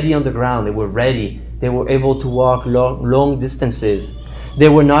like steady on the ground, they were ready, they were able to walk long distances. They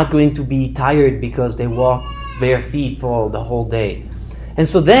were not going to be tired because they walked bare feet for the whole day. And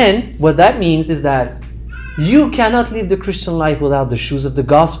so then, what that means is that you cannot live the Christian life without the shoes of the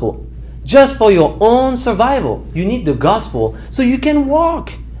gospel. Just for your own survival, you need the gospel so you can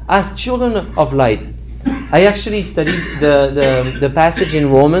walk as children of light. I actually studied the passage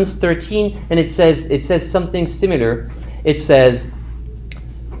in Romans 13, and it says something similar. It says,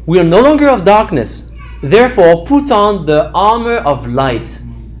 "We are no longer of darkness, therefore put on the armor of light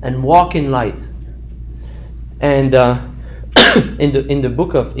and walk in light." And in the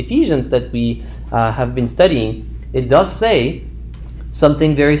book of Ephesians that we have been studying, it does say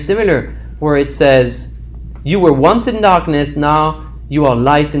something very similar, where it says, "You were once in darkness, now you are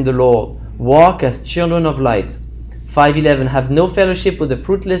light in the Lord. Walk as children of light." 5:11, "Have no fellowship with the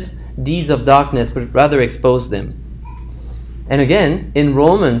fruitless deeds of darkness, but rather expose them." And again, in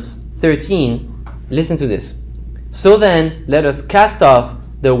Romans 13, listen to this. "So then, let us cast off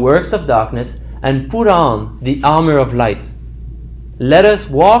the works of darkness and put on the armor of light. Let us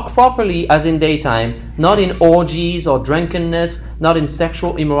walk properly as in daytime, not in orgies or drunkenness, not in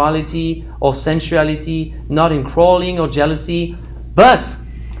sexual immorality or sensuality, not in quarreling or jealousy, but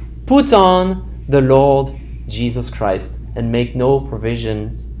put on the Lord Jesus Christ and make no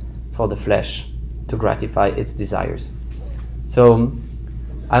provisions for the flesh to gratify its desires." So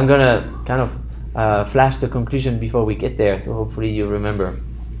I'm going to kind of flash the conclusion before we get there, so hopefully you remember.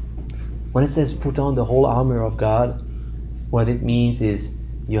 When it says put on the whole armor of God, what it means is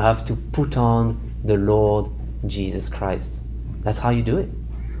you have to put on the Lord Jesus Christ. That's how you do it.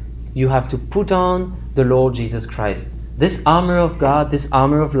 You have to put on the Lord Jesus Christ. This armor of God, this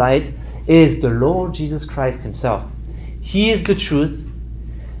armor of light, is the Lord Jesus Christ himself. He is the truth.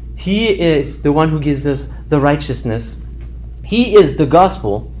 He is the one who gives us the righteousness. He is the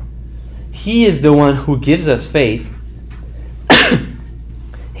gospel. He is the one who gives us faith.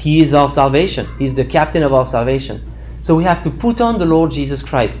 He is our salvation. He's the captain of our salvation. So we have to put on the Lord Jesus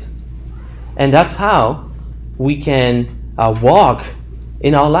Christ. And that's how we can walk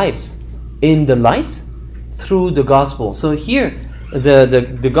in our lives, in the light, through the gospel. So here,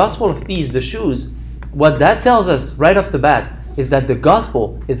 the gospel of peace, the shoes, what that tells us right off the bat is that the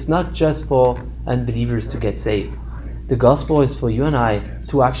gospel is not just for unbelievers to get saved. The gospel is for you and I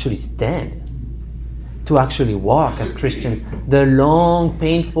to actually stand, to actually walk as Christians the long,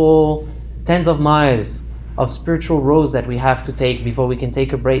 painful, tens of miles of spiritual roads that we have to take before we can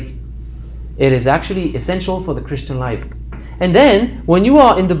take a break. It is actually essential for the Christian life. And then, when you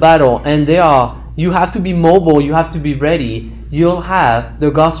are in the battle and you have to be mobile, you have to be ready, you'll have the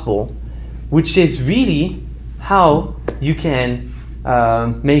gospel, which is really how you can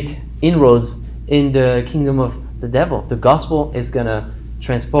make inroads in the kingdom of the devil. The gospel is going to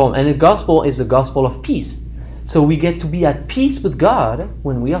transform. And the gospel is the gospel of peace. So we get to be at peace with God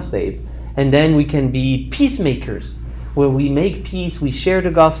when we are saved. And then we can be peacemakers, where we make peace, we share the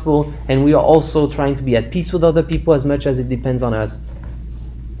gospel, and we are also trying to be at peace with other people as much as it depends on us.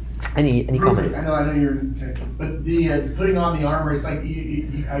 Any comments? I know you're okay. But the putting on the armor, it's like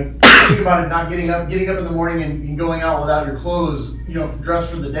I think about it, not getting up in the morning and going out without your clothes,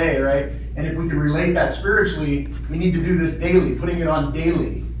 dressed for the day, right? And if we can relate that spiritually, we need to do this daily, putting it on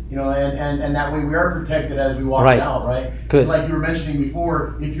daily, and that way we are protected as we walk out, right? Good. Like you were mentioning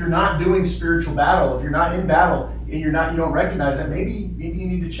before, if you're not doing spiritual battle, if you're not in battle, and you don't recognize that, maybe you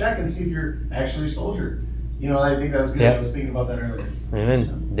need to check and see if you're actually a soldier. I think that was good. Yeah. I was thinking about that earlier.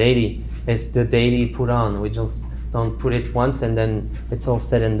 Amen. Daily. It's the daily put on. We just don't put it once and then it's all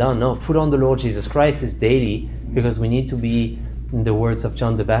said and done. No, put on the Lord Jesus Christ is daily, because we need to be, in the words of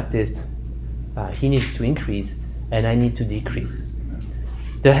John the Baptist, he needs to increase and I need to decrease.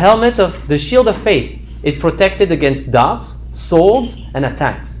 The helmet of the shield of faith, it protected against darts, swords, and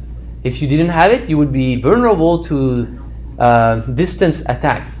attacks. If you didn't have it, you would be vulnerable to distance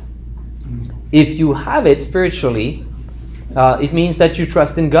attacks. If you have it spiritually, it means that you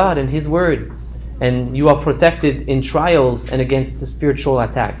trust in God and His Word, and you are protected in trials and against the spiritual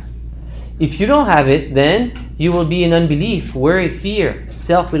attacks. If you don't have it, then you will be in unbelief, worry, fear,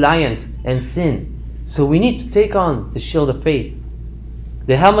 self-reliance, and sin. So we need to take on the shield of faith.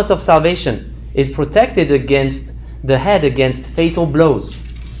 The helmet of salvation is protected against the head against fatal blows.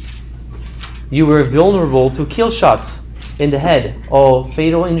 You were vulnerable to kill shots in the head, or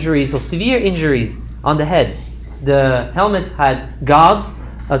fatal injuries, or severe injuries on the head. The helmets had guards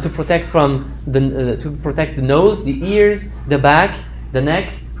to protect the nose, the ears, the back, the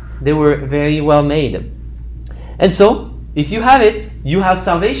neck. They were very well made. And so, if you have it, you have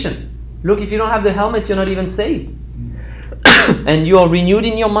salvation. Look, if you don't have the helmet, you're not even saved. And you are renewed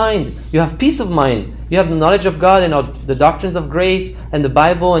in your mind. You have peace of mind. You have the knowledge of God and of the doctrines of grace and the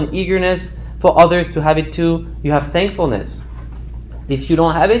Bible and eagerness for others to have it too. You have thankfulness. If you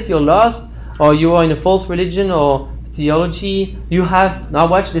don't have it, you're lost, or you are in a false religion or theology. You have, now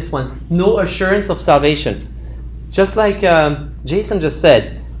watch this one, no assurance of salvation. Just like Jason just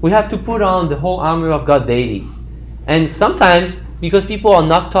said, we have to put on the whole armor of God daily. And sometimes, because people are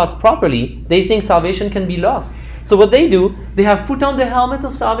not taught properly, they think salvation can be lost. So what they do, they have put on the helmet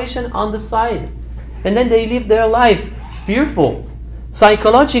of salvation on the side. And then they live their life fearful,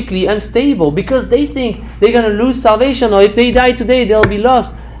 psychologically unstable, because they think they're going to lose salvation, or if they die today, they'll be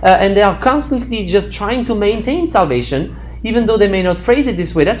lost. And they are constantly just trying to maintain salvation, even though they may not phrase it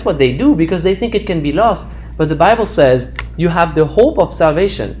this way. That's what they do, because they think it can be lost. But the Bible says you have the hope of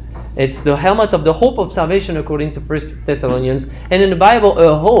salvation. It's the helmet of the hope of salvation according to 1 Thessalonians. And in the Bible,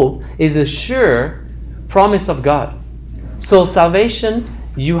 a hope is a sure promise of God. So salvation,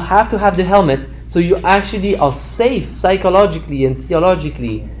 you have to have the helmet, so you actually are safe psychologically and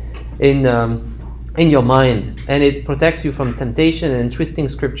theologically in your mind. And it protects you from temptation and twisting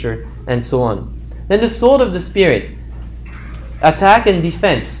scripture and so on. Then the sword of the Spirit, attack and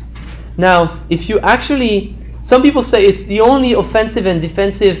defense. Now, if you actually, some people say it's the only offensive and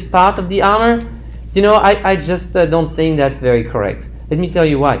defensive part of the armor. You know, I just don't think that's very correct. Let me tell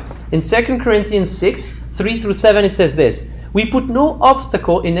you why. In 2 Corinthians 6, 3-7, it says this: "We put no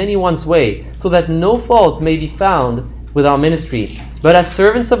obstacle in anyone's way, so that no fault may be found with our ministry. But as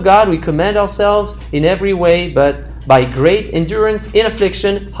servants of God, we commend ourselves in every way, but by great endurance in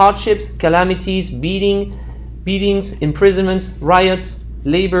affliction, hardships, calamities, beatings, imprisonments, riots,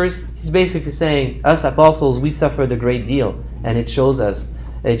 labors." He's basically saying, us apostles, we suffered a great deal, and it shows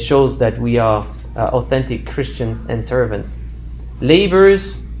that we are authentic Christians and servants.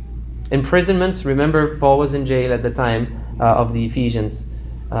 Labors, imprisonments. Remember, Paul was in jail at the time of the Ephesians,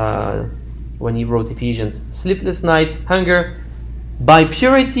 when he wrote Ephesians. Sleepless nights, hunger. By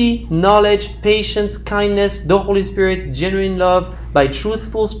purity, knowledge, patience, kindness, the Holy Spirit, genuine love, by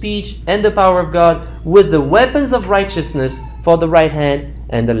truthful speech and the power of God, with the weapons of righteousness for the right hand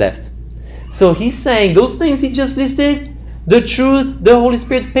and the left. So he's saying those things he just listed, the truth, the Holy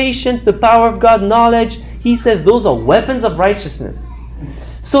Spirit, patience, the power of God, knowledge, he says those are weapons of righteousness.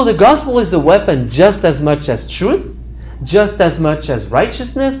 So the gospel is a weapon just as much as truth, just as much as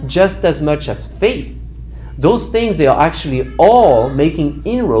righteousness, just as much as faith. Those things, they are actually all making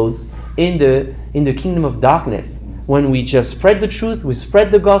inroads in the kingdom of darkness. When we just spread the truth, we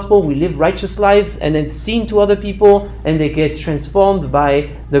spread the gospel, we live righteous lives, and it's seen to other people, and they get transformed by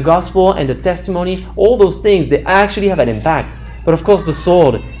the gospel and the testimony. All those things, they actually have an impact. But of course, the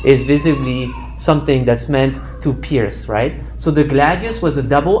sword is visibly something that's meant to pierce, right? So the gladius was a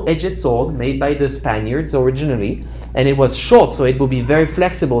double-edged sword made by the Spaniards originally, and it was short, so it would be very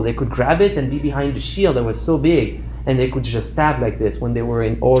flexible. They could grab it and be behind the shield that was so big, and they could just stab like this when they were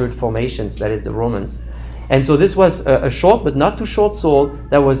in ordered formations, that is the Romans. And so this was a short but not too short sword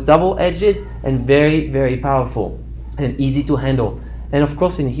that was double-edged and very, very powerful and easy to handle. And of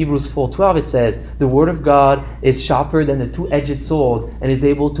course in Hebrews 4:12 it says, "The word of God is sharper than a two-edged sword and is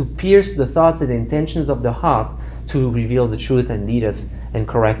able to pierce the thoughts and the intentions of the heart to reveal the truth and lead us and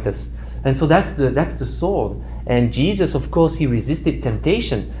correct us." And so that's the sword. And Jesus, of course, he resisted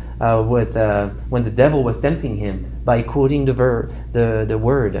temptation when the devil was tempting him by quoting the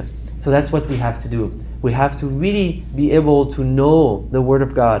word. So that's what we have to do. We have to really be able to know the Word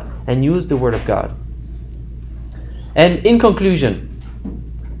of God and use the Word of God. And in conclusion,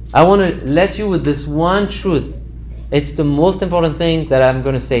 I want to let you with this one truth. It's the most important thing that I'm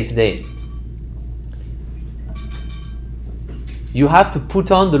going to say today. You have to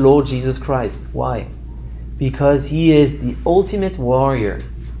put on the Lord Jesus Christ. Why? Because He is the ultimate warrior.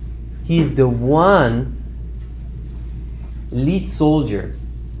 He is the one lead soldier.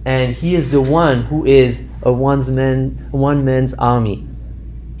 And He is the one who is a one man's army.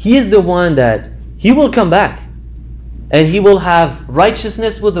 He is the one that He will come back. And He will have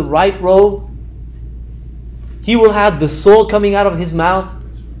righteousness with the right robe. He will have the sword coming out of His mouth.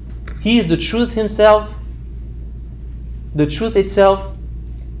 He is the truth Himself. The truth itself.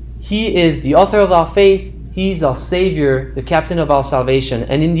 He is the author of our faith. He is our Savior, the captain of our salvation.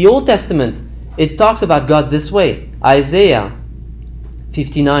 And in the Old Testament, it talks about God this way. Isaiah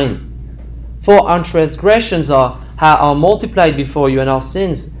 59. For our transgressions are multiplied before you, and our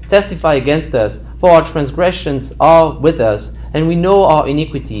sins testify against us. For our transgressions are with us, and we know our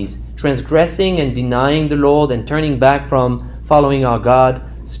iniquities, transgressing and denying the Lord, and turning back from following our God,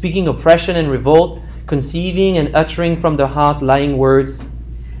 speaking oppression and revolt, conceiving and uttering from the heart lying words.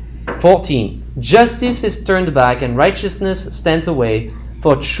 14. Justice is turned back, and righteousness stands away,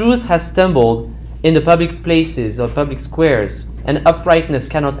 for truth has stumbled in the public places or public squares, and uprightness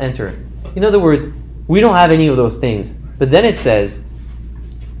cannot enter. In other words, we don't have any of those things. But then it says,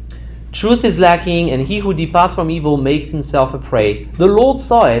 truth is lacking, and he who departs from evil makes himself a prey. The Lord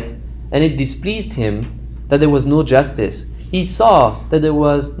saw it, and it displeased him that there was no justice. He saw that there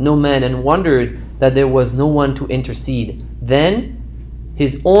was no man, and wondered that there was no one to intercede. Then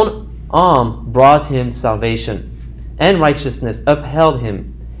his own arm brought him salvation, and righteousness upheld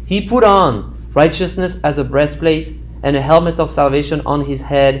him. He put on righteousness as a breastplate, and a helmet of salvation on his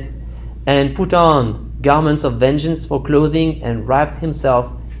head, and put on garments of vengeance for clothing, and wrapped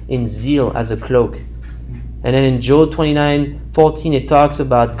himself in zeal as a cloak. And then in Job 29:14 it talks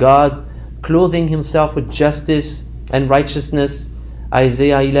about God clothing himself with justice and righteousness.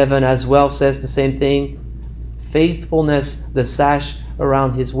 Isaiah 11 as well says the same thing. Faithfulness, the sash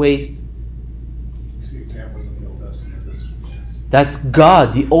around his waist. You see examples in the Old Testament. That's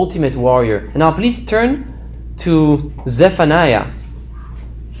God, the ultimate warrior. And now please turn to Zephaniah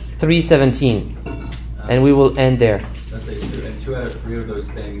 3:17, and we will end there. That's it. Two out of three of those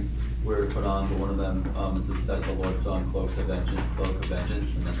things were put on, but one of them, it says the Lord put on cloak of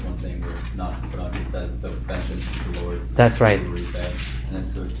vengeance, and that's one thing we're not to put on. He says the vengeance is the Lord's. That's right. And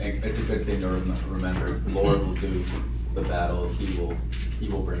it's a good thing to remember. The Lord will do the battle. He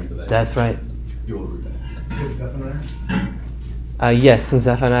will bring the vengeance. That's right. He will repay. Is it Zephaniah? Yes, in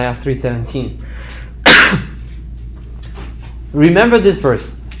Zephaniah 3:17. Remember this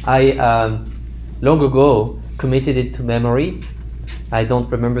verse. I long ago committed it to memory. I don't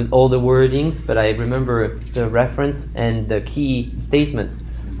remember all the wordings, but I remember the reference and the key statement.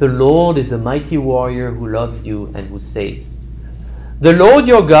 The Lord is a mighty warrior who loves you and who saves. The Lord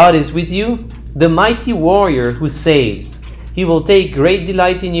your God is with you, the mighty warrior who saves. He will take great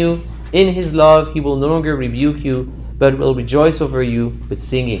delight in you. In his love, he will no longer rebuke you, but will rejoice over you with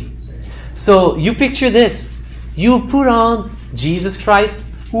singing. So you picture this. You put on Jesus Christ,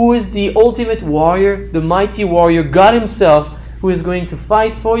 who is the ultimate warrior, the mighty warrior, God himself, who is going to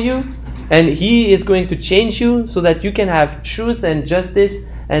fight for you, and he is going to change you so that you can have truth and justice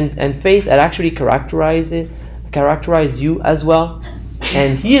and faith that actually characterize you as well.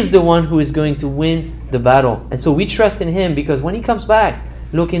 And he is the one who is going to win the battle. And so we trust in him, because when he comes back,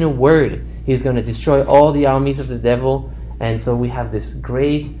 look, in a word, he's going to destroy all the armies of the devil. And so we have this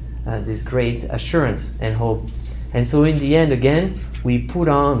great assurance and hope. And so in the end, again, we put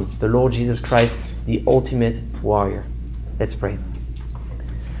on the Lord Jesus Christ, the ultimate warrior. Let's pray.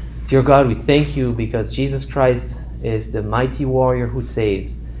 Dear God, we thank you because Jesus Christ is the mighty warrior who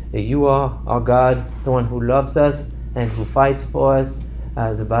saves. You are our God, the one who loves us and who fights for us.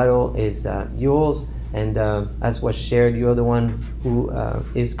 The battle is yours, and as was shared, you are the one who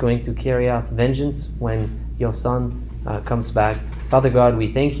is going to carry out vengeance when your Son comes back. Father God, we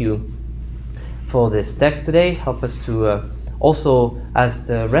thank you for this text today. Help us to also, as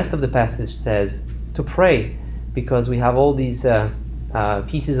the rest of the passage says, to pray, because we have all these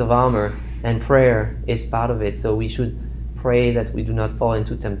pieces of armor, and prayer is part of it. So we should pray that we do not fall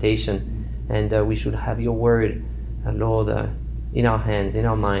into temptation, and we should have your word, Lord, in our hands, in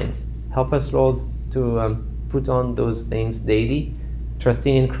our minds. Help us, Lord, to put on those things daily,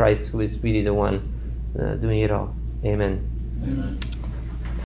 trusting in Christ, who is really the one doing it all. Amen. Amen.